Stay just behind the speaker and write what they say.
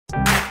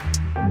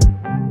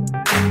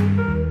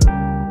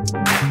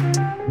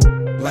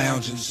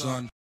lounging,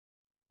 son.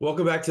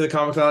 Welcome back to the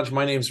Comic Lounge.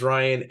 My name's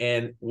Ryan,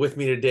 and with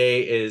me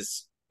today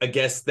is a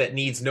guest that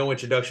needs no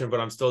introduction, but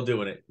I'm still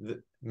doing it.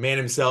 The man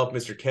himself,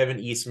 Mr. Kevin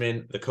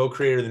Eastman, the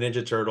co-creator of the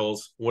Ninja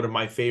Turtles, one of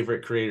my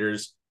favorite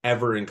creators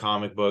ever in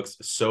comic books.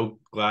 So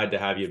glad to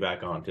have you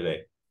back on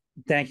today.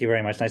 Thank you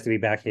very much. Nice to be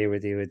back here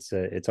with you.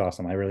 It's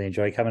awesome. I really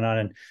enjoy coming on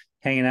and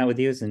hanging out with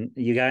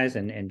you guys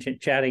and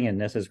chatting, and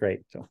this is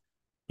great. So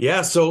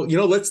yeah, so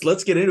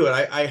let's get into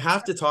it. I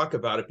have to talk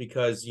about it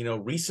because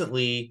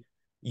recently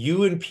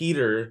you and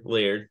Peter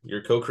Laird,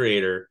 your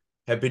co-creator,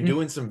 have been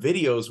doing some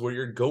videos where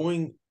you're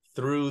going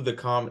through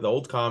the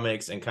old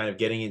comics and kind of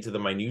getting into the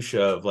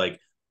minutia of like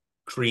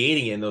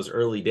creating it in those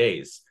early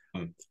days.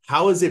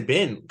 How has it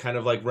been kind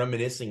of like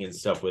reminiscing and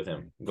stuff with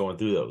him going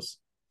through those?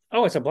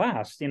 Oh, it's a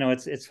blast.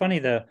 It's funny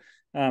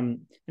and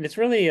it's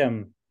really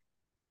a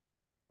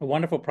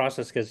wonderful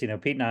process because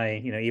Pete and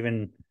I,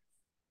 even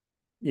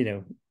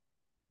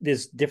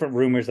there's different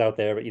rumors out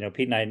there, but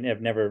Pete and I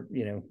have never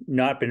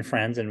not been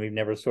friends, and we've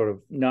never sort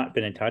of not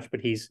been in touch, but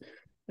he's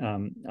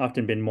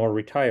often been more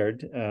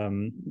retired.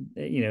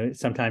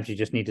 Sometimes you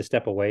just need to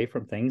step away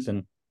from things,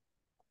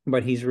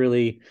 but he's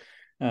really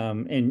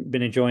and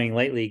been enjoying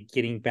lately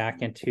getting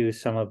back into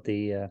some of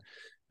the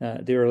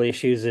early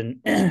issues, and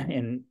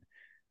and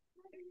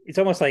it's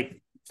almost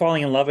like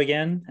falling in love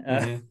again.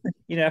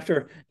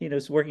 After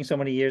working so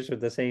many years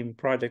with the same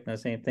project and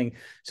the same thing.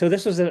 So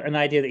this was an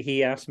idea that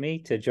he asked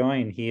me to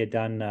join. He had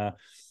done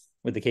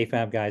with the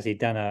Kayfabe guys. He'd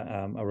done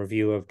a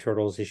review of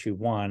Turtles issue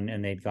 1,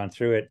 and they'd gone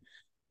through it.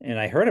 And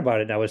I heard about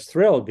it, and I was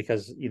thrilled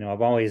because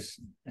I'm always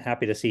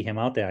happy to see him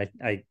out there.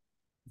 I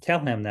tell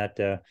him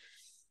that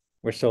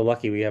we're so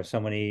lucky we have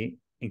so many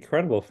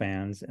incredible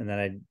fans, and that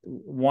I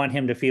want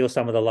him to feel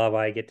some of the love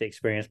I get to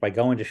experience by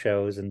going to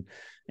shows and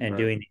right.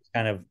 Doing these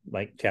kind of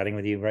like chatting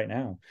with you right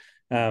now.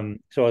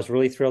 So I was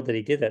really thrilled that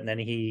he did that. And then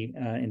he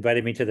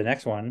invited me to the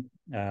next one,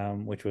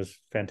 which was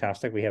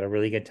fantastic. We had a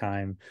really good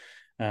time.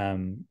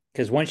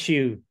 Because once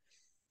you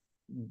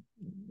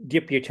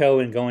dip your toe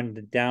and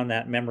going down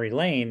that memory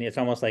lane, it's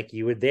almost like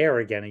you were there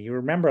again, and you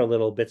remember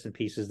little bits and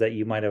pieces that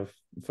you might have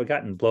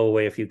forgotten, blow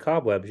away a few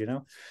cobwebs,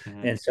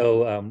 And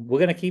so we're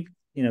going to keep,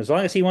 as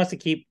long as he wants to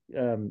keep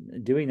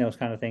doing those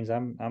kind of things,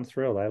 I'm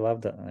thrilled. I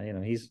love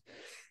that.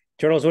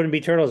 Turtles wouldn't be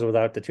Turtles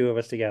without the two of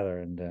us together,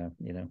 and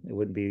it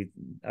wouldn't be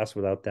us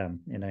without them,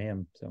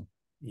 him. So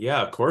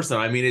yeah, of course not.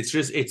 I mean, it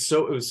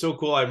was so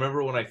cool. I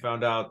remember when I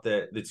found out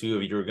that the two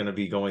of you were going to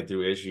be going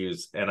through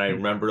issues, and I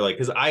remember like,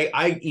 because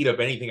I eat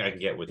up anything I can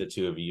get with the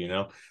two of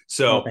you,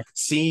 So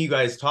seeing you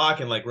guys talk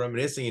and like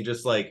reminiscing and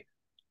just like,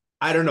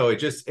 I don't know,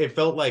 it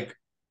felt like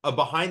a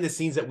behind the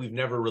scenes that we've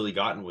never really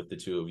gotten with the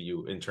two of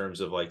you in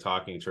terms of like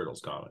talking Turtles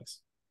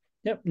comics.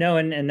 Yep. No,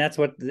 and that's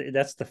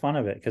the fun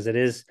of it, because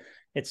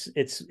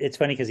it's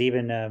funny because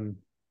even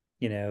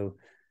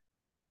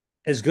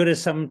as good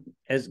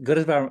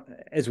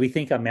as we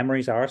think our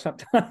memories are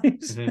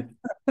sometimes.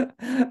 But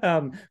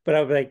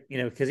I was like,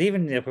 because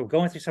even if we're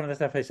going through some of the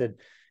stuff, I said,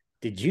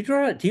 do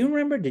you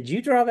remember, did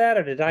you draw that,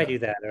 or did I do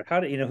that? Or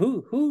how did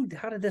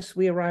how did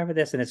we arrive at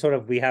this? And it's sort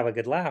of, we have a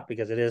good laugh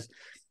because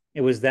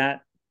it was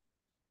that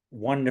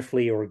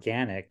wonderfully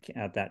organic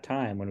at that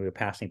time when we were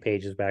passing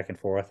pages back and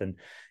forth, and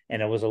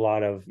it was a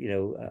lot of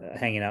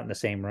hanging out in the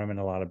same room and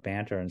a lot of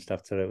banter and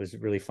stuff. So it was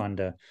really fun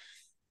to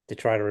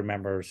try to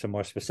remember some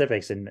more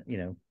specifics, and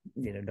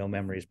no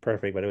memory is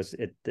perfect, but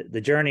the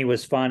journey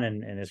was fun,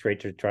 and it's great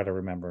to try to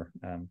remember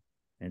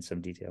in some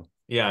detail.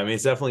 Yeah, I mean,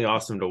 it's definitely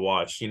awesome to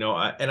watch, and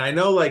I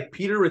know like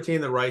Peter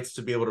retained the rights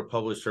to be able to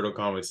publish Turtle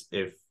comics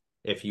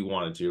if he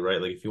wanted to,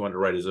 right? Like if he wanted to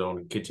write his own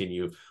and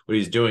continue what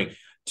he's doing.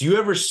 Do you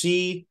ever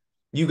see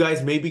you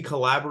guys maybe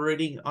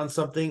collaborating on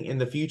something in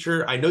the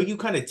future? I know you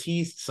kind of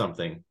teased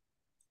something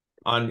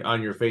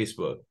on your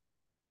Facebook.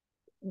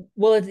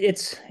 Well,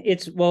 it's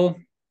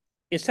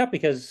tough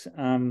because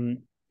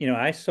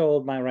I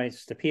sold my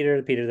rights to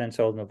Peter. Peter then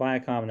sold them to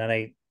Viacom, and then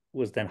I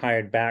was then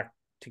hired back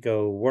to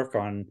go work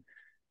on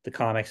the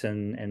comics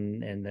and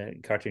the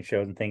cartoon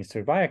shows and things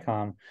through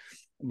Viacom.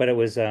 But it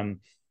was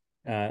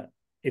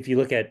if you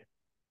look at,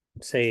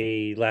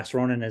 say, Last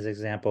Ronin as an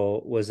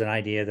example, was an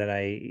idea that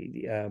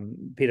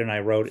Peter and I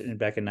wrote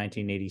back in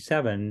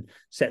 1987,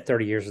 set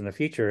 30 years in the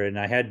future, and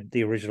I had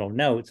the original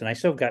notes, and I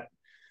still got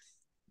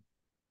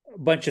a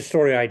bunch of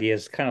story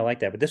ideas kind of like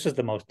that, but this was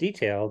the most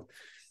detailed.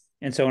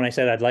 And so when I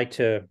said I'd like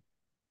to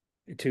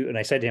and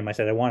I said to him, I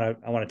said, I want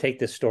to take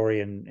this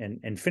story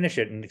and finish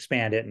it and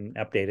expand it and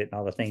update it and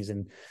all the things.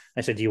 And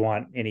I said, do you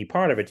want any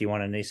part of it? Do you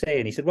want any say?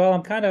 And he said, well,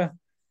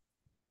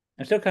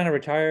 I'm still kind of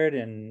retired,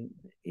 and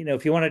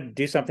if you want to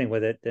do something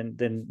with it,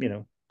 then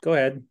go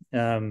ahead.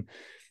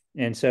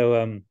 And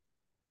so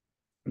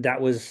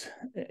that was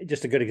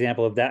just a good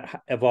example of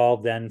that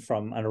evolved then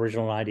from an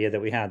original idea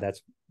that we had.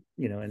 That's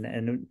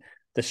and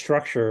the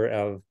structure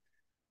of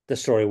the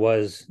story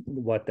was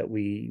what that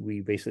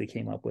we basically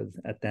came up with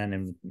at then,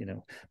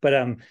 and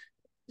but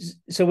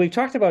so we've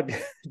talked about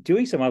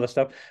doing some other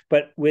stuff,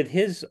 but with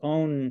his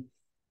own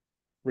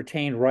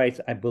retained rights,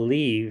 I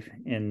believe,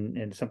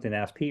 and something to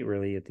ask Pete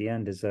really at the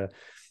end is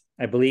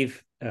I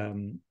believe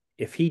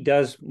if he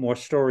does more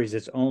stories,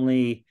 it's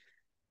only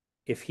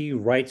if he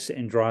writes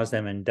and draws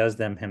them and does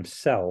them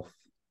himself.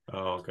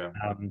 Oh, okay.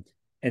 Um,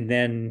 and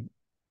then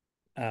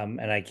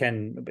and I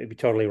can be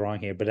totally wrong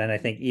here, but then I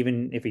think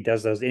even if he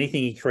does those,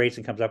 anything he creates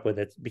and comes up with,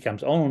 it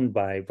becomes owned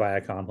by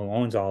Viacom, who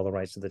owns all the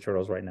rights to the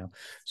Turtles right now.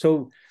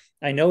 So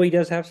I know he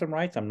does have some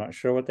rights. I'm not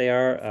sure what they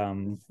are,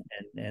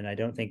 and I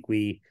don't think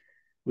we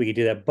could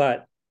do that.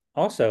 But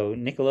also,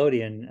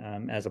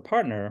 Nickelodeon as a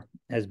partner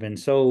has been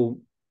so,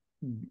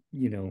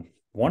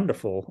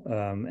 wonderful,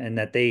 and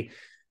that they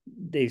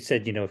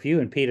said, if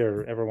you and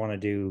Peter ever want to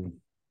do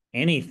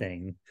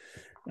anything,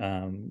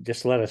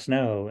 just let us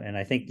know. And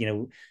I think,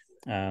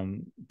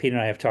 Peter and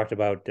I have talked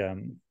about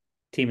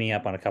teaming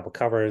up on a couple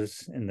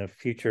covers in the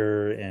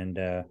future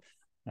and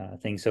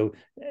things. So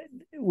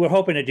we're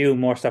hoping to do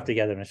more stuff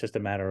together, and it's just a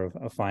matter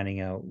of finding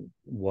out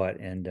what.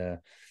 And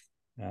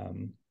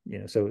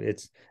so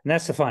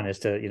that's the fun, is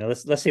to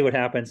let's see what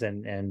happens,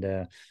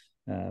 and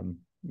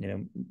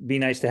be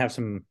nice to have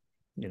some.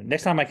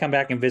 Next time I come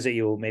back and visit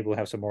you, maybe we'll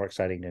have some more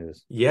exciting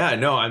news. Yeah,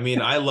 no, I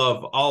mean, I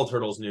love all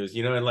Turtles news,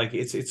 and like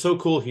it's so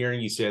cool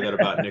hearing you say that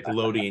about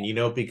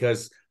Nickelodeon,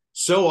 because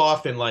so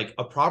often like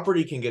a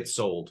property can get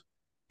sold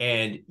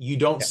and you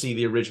don't Yeah. see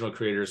the original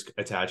creators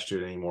attached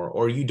to it anymore,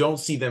 or you don't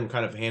see them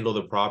kind of handle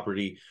the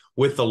property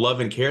with the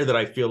love and care that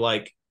I feel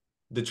like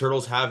the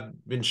Turtles have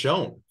been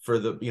shown for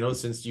the,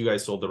 since you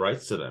guys sold the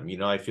rights to them.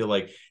 I feel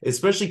like,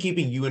 especially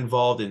keeping you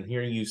involved and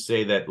hearing you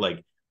say that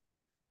like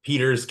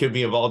Peters could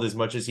be involved as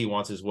much as he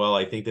wants as well.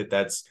 I think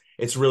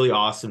it's really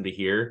awesome to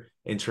hear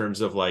in terms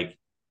of like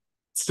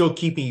still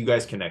keeping you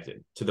guys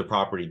connected to the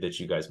property that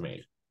you guys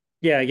made.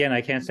 Yeah, again, I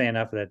can't say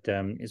enough that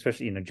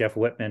especially Jeff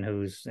Whitman,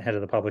 who's head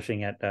of the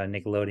publishing at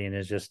Nickelodeon,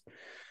 is just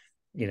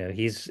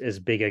he's as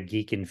big a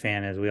geek and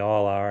fan as we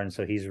all are, and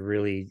so he's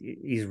really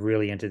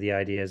into the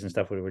ideas and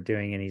stuff that we're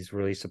doing, and he's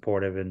really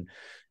supportive, and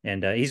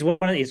he's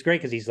great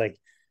because he's like,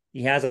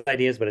 he has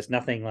ideas, but it's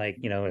nothing like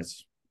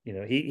it's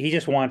he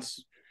just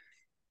wants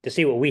to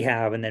see what we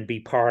have and then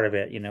be part of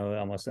it,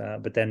 almost.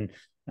 But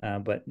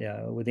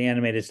with the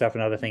animated stuff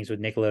and other things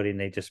with Nickelodeon,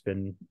 they've just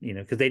been,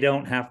 because they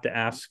don't have to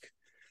ask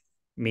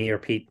me or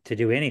Pete to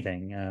do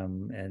anything,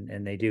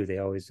 and they do. They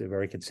always are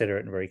very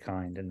considerate and very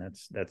kind, and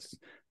that's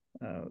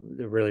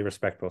they're really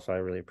respectful. So I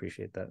really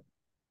appreciate that.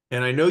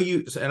 And I know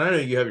you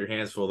have your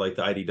hands full, like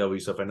the IDW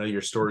stuff. I know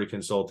you're story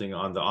consulting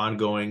on the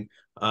ongoing.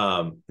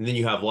 And then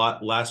you have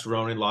Last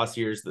Ronin, Lost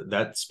Years.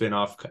 That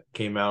spinoff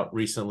came out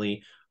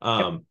recently.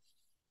 Yep.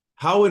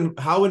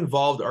 How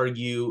involved are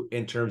you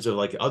in terms of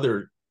like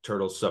other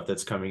turtle stuff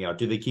that's coming out?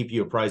 Do they keep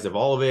you apprised of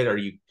all of it? Are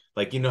you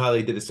like, how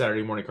they did the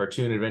Saturday morning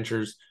cartoon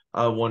adventures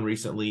one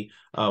recently?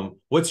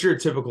 What's your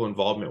typical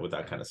involvement with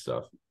that kind of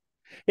stuff?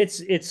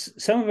 It's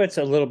some of it's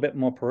a little bit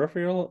more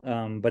peripheral,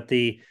 but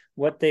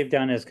what they've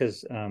done is,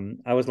 because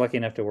I was lucky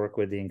enough to work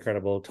with the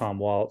incredible Tom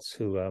Waltz,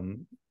 who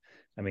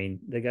I mean,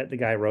 the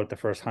guy wrote the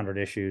first 100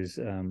 issues,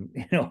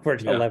 for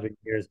 11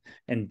 years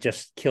and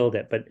just killed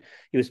it. But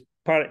he was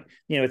part of,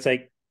 it's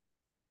like,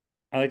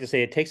 I like to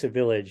say it takes a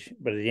village,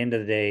 but at the end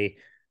of the day,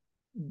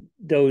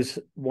 those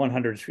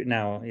 100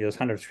 those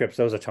 100 scripts,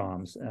 those are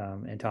Tom's,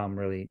 and Tom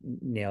really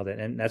nailed it,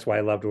 and that's why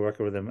I loved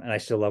working with him, and I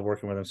still love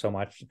working with him so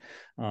much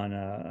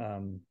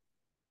on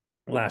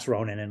Last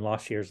Ronin and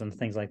Lost Years and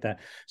things like that.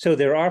 So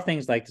there are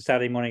things like the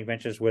Saturday Morning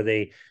Adventures where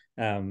they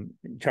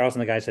Charles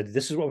and the guy said,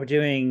 this is what we're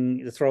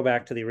doing, the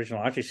throwback to the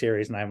original Archie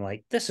series, and I'm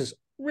like, this is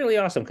really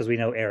awesome, because we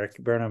know Eric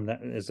Burnham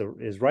that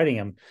is writing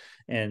him,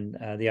 and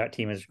the art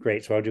team is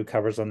great, so I'll do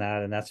covers on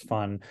that, and that's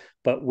fun.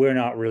 But we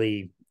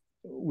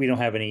don't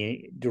have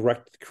any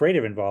direct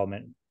creative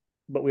involvement,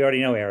 but we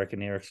already know Eric,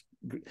 and Eric's,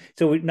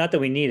 so not that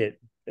we need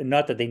it,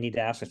 not that they need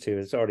to ask us to,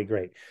 it's already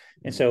great.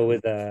 And so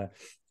with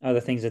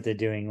other things that they're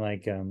doing,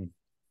 like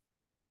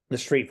the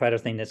Street Fighter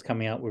thing that's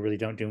coming out, we really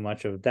don't do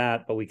much of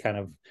that, but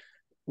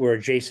we're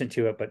adjacent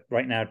to it. But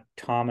right now,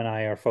 Tom and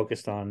I are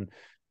focused on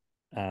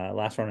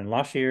Last Ronin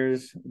Lost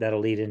Years. That'll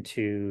lead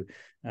into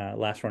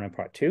Last Ronin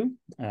Part 2.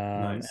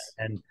 Nice.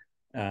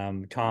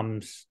 And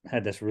Tom's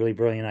had this really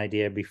brilliant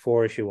idea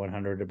before issue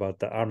 100 about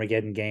the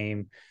Armageddon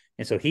game.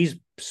 And so he's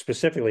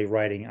specifically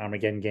writing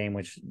Armageddon game,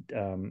 which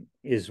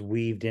is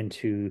weaved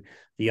into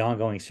the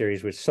ongoing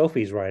series, which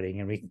Sophie's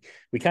writing. And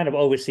we kind of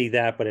oversee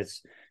that, but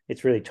it's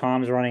really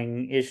Tom's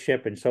running his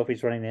ship and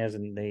Sophie's running theirs,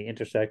 and they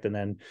intersect, and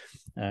then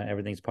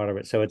everything's part of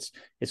it. So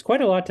it's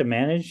quite a lot to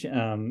manage,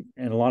 and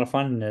a lot of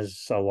fun, and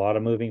there's a lot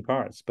of moving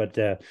parts. But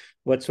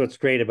what's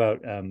great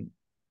about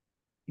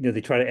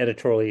they try to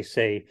editorially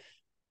say,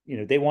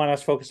 they want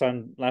us focused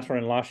on Last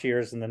Ronin Lost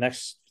Years and the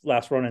next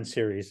Last Ronin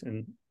series,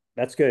 and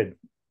that's good.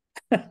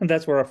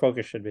 That's where our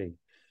focus should be.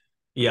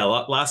 Yeah,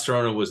 Last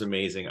Ronin was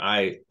amazing.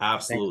 I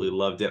absolutely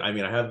loved it. I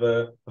mean, I have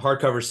the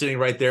hardcover sitting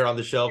right there on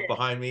the shelf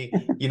behind me,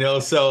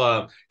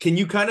 so can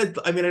you kind of,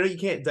 I mean, I know you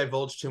can't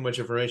divulge too much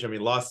information. I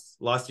mean,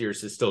 Lost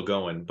Years is still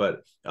going,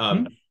 but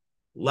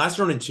Last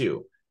Ronin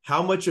 2,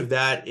 how much of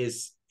that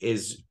is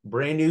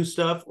brand new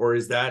stuff, or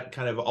is that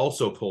kind of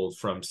also pulled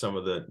from some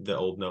of the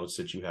old notes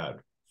that you had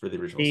for the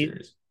original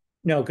series?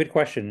 No, good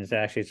question.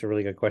 It's a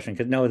really good question,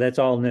 because no, that's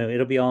all new.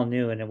 It'll be all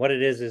new, and what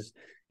it is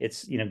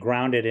it's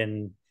grounded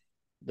in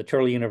the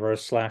Turtle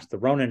universe slash the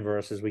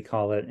Roninverse, as we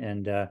call it.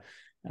 And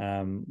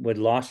with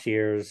Lost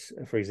Years,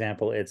 for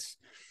example, it's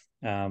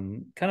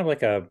kind of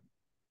like a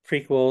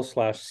prequel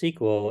slash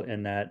sequel,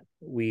 in that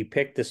we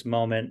picked this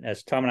moment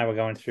as Tom and I were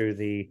going through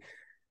the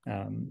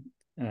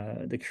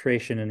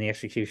creation and the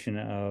execution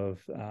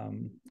of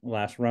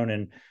Last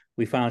Ronin.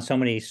 We found so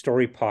many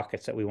story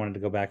pockets that we wanted to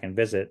go back and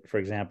visit. For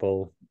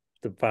example,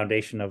 the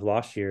foundation of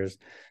Lost Years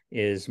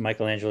is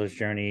Michelangelo's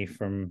journey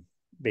from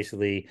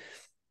basically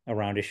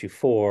around issue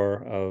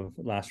 4 of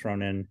Last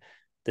Ronin,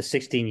 the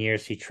 16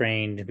 years he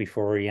trained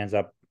before he ends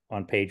up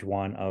on page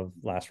 1 of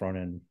Last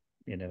Ronin,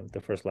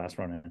 the first Last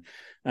Ronin.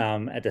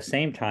 At the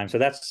same time, so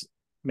that's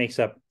makes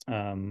up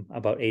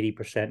about 80%,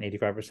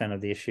 85%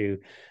 of the issue.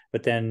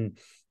 But then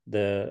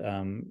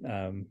the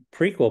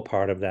prequel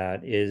part of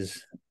that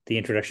is the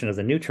introduction of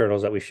the new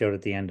turtles that we showed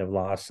at the end of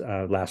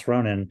Last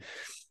Ronin.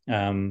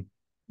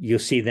 You'll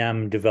see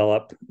them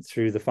develop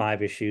through the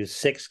 5 issues,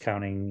 6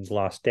 counting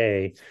Lost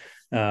Day.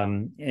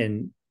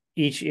 And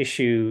each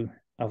issue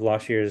of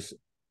Lost Years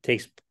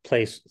takes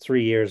place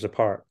 3 years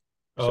apart.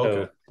 Oh, So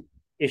okay.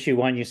 issue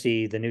 1, you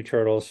see the new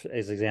turtles,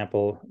 as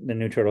example, the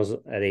new turtles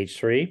at age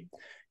 3.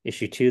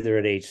 Issue 2, they're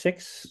at age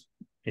 6.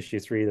 Issue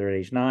 3, they're at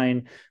age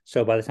 9.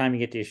 So by the time you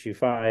get to issue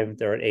 5,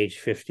 they're at age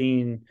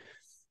 15,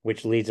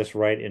 which leads us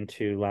right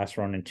into Last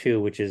Ronin 2,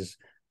 which is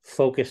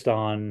focused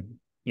on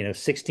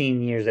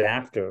 15 years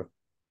after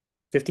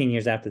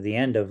the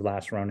end of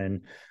Last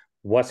Ronin,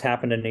 what's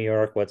happened in New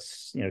York.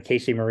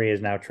 Casey Marie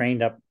has now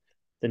trained up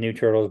the new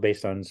turtles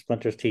based on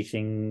Splinter's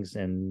teachings,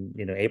 and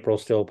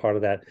April's still part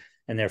of that,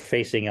 and they're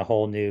facing a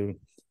whole new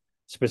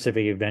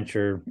specific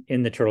adventure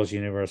in the Turtles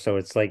universe. So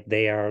it's like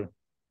they are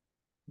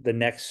the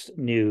next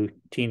new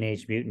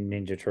Teenage Mutant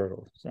Ninja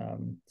Turtles.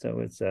 So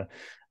it's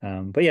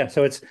but yeah,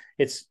 so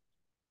it's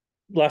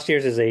Lost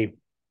Years is a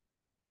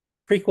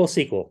prequel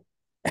sequel.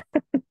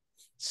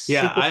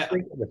 Yeah,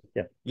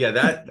 Yeah.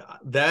 yeah,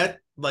 that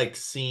like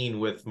scene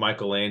with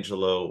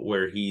Michelangelo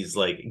where he's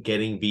like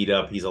getting beat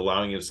up, he's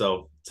allowing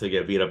himself to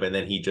get beat up, and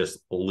then he just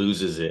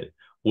loses it,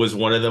 was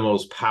one of the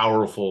most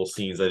powerful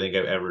scenes I think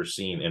I've ever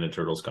seen in a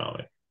Turtles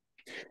comic.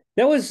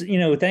 That was,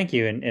 thank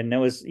you. And that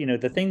was,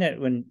 the thing that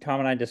when Tom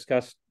and I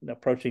discussed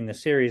approaching the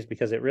series,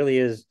 because it really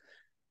is,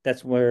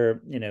 that's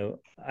where,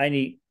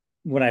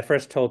 when I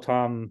first told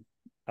Tom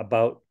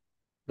about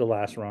the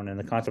Last Ronin,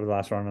 the concept of the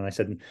Last Ronin, I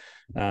said,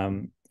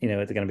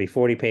 they're going to be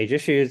 40-page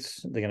issues,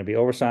 they're going to be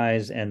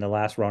oversized, and the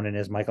Last Ronin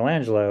is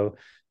Michelangelo,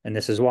 and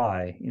this is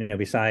why.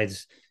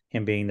 Besides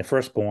him being the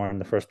firstborn,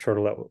 the first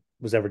turtle that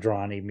was ever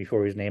drawn, even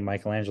before he was named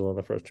Michelangelo,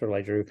 the first turtle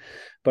I drew,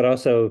 but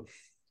also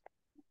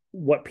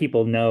what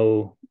people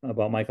know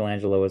about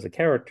Michelangelo as a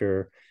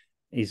character.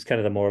 He's kind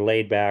of the more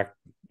laid back,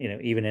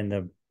 even in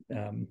the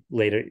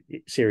later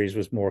series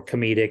was more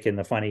comedic and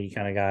the funny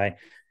kind of guy.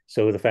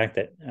 So the fact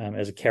that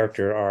as a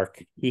character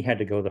arc, he had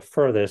to go the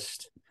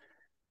furthest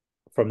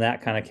from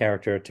that kind of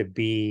character to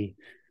be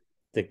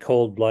the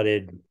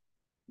cold-blooded,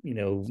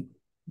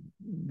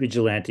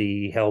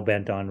 vigilante,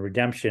 hell-bent on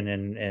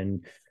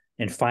redemption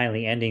and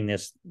finally ending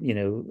this,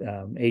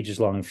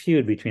 ages-long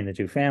feud between the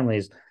two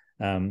families,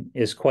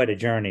 is quite a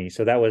journey.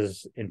 So that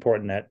was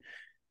important that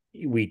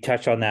we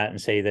touch on that and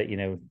say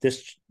that,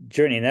 this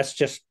journey, and that's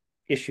just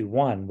issue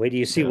 1. Wait do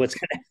you see what's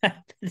going to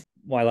happen.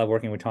 Why I love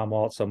working with Tom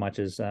Walt so much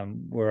is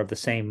we're of the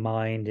same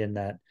mind in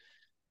that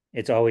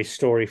it's always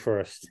story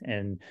first.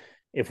 And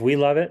if we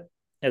love it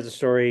as a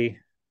story,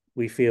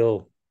 we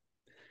feel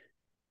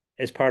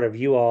as part of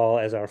you all,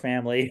 as our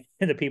family,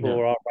 and the people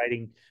we're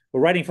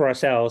writing for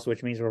ourselves,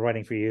 which means we're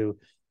writing for you.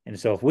 And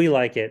so if we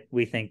like it,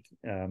 we think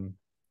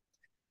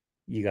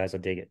you guys will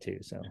dig it too.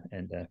 So,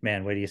 and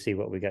man, wait do you see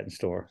what we got in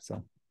store.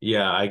 So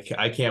Yeah,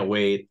 I can't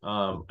wait.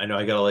 I know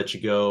I gotta let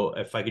you go.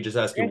 If I could just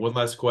ask you one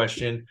last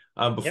question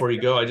before you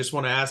go, I just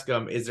want to ask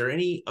is there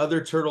any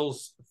other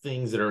Turtles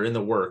things that are in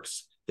the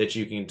works that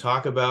you can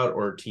talk about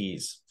or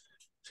tease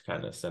to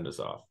kind of send us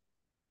off?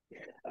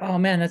 Oh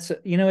man, that's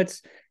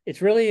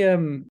it's really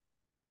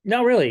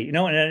not really, and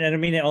I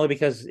mean it only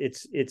because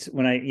it's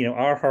when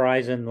our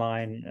Horizon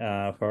line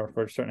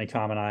for certainly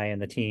Tom and I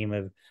and the team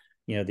of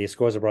the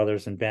Escorza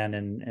brothers and Ben,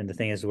 and the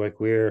thing is, like,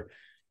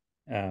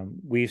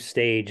 we've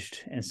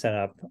staged and set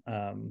up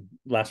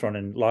Last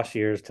Ronin Lost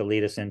Years to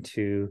lead us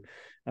into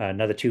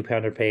another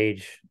 200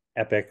 page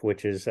epic,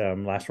 which is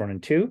Last Ronin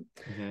 2.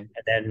 And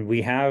then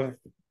we have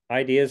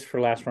ideas for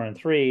Last Ronin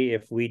 3.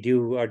 If we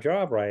do our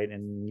job right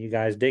and you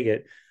guys dig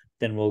it,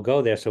 then we'll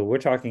go there. So we're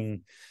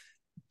talking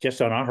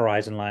just on our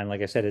Horizon line,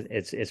 like I said,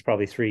 it's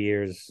probably 3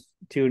 years,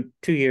 two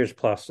years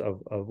plus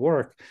of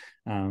work.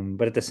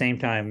 But at the same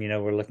time,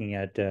 we're looking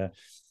at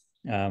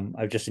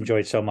I've just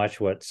enjoyed so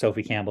much what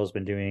Sophie Campbell's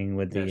been doing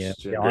with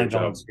the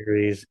ongoing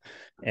series.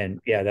 And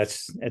yeah,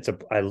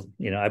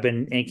 I've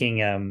been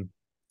inking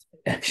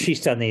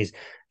she's done these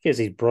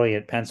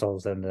brilliant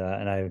pencils,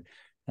 and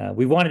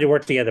we wanted to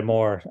work together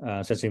more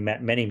since we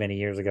met many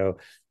years ago.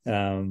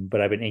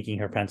 But I've been inking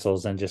her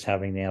pencils and just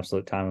having the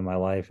absolute time of my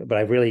life. But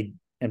I really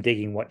am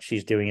digging what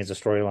she's doing as a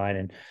storyline,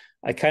 and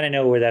I kind of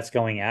know where that's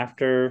going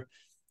after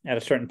at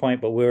a certain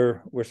point, but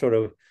we're sort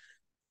of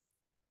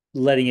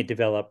letting it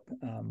develop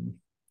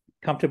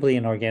comfortably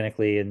and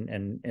organically,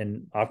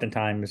 and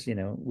oftentimes, you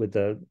know, with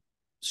the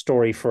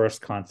story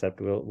first concept,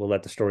 we'll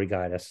let the story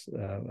guide us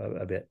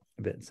a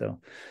bit. So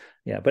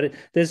yeah, but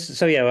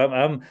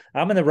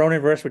I'm in the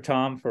Roninverse with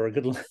Tom for a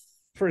good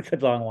for a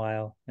good long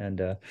while, and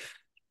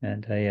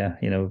yeah,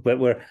 you know, but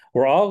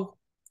we're all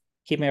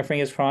keeping our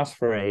fingers crossed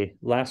for a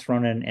Last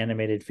Ronin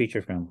animated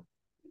feature film.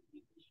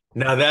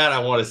 Now that I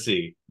want to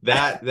see.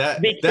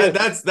 Me too.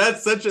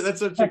 That's such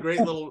a great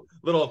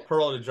little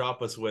pearl to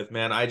drop us with,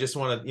 man. I just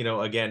want to, you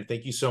know, again,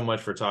 thank you so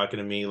much for talking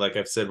to me. Like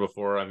I've said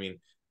before, I mean,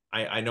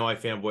 I know I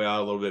fanboy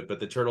out a little bit, but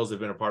the Turtles have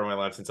been a part of my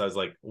life since I was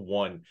like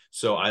 1.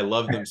 So I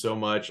love them so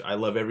much. I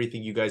love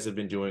everything you guys have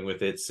been doing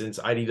with it since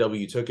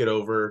IDW took it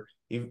over.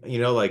 You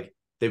know, like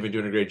they've been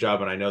doing a great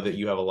job, and I know that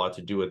you have a lot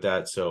to do with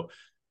that. So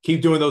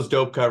keep doing those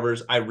dope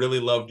covers. I really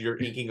loved your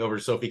inking over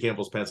Sophie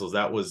Campbell's pencils.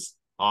 That was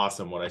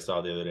awesome what I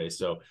saw the other day.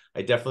 So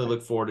I definitely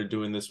look forward to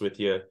doing this with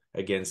you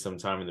again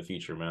sometime in the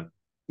future, man.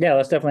 Yeah,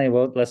 let's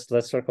definitely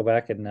let's circle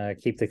back and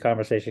keep the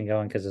conversation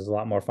going, because there's a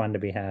lot more fun to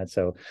be had.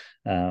 So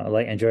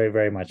I enjoy it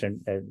very much,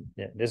 and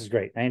yeah, this is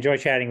great. I enjoy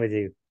chatting with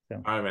you.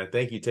 So All right, man.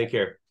 Thank you. Take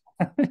care.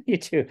 you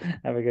too.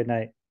 Have a good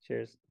night.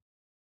 Cheers.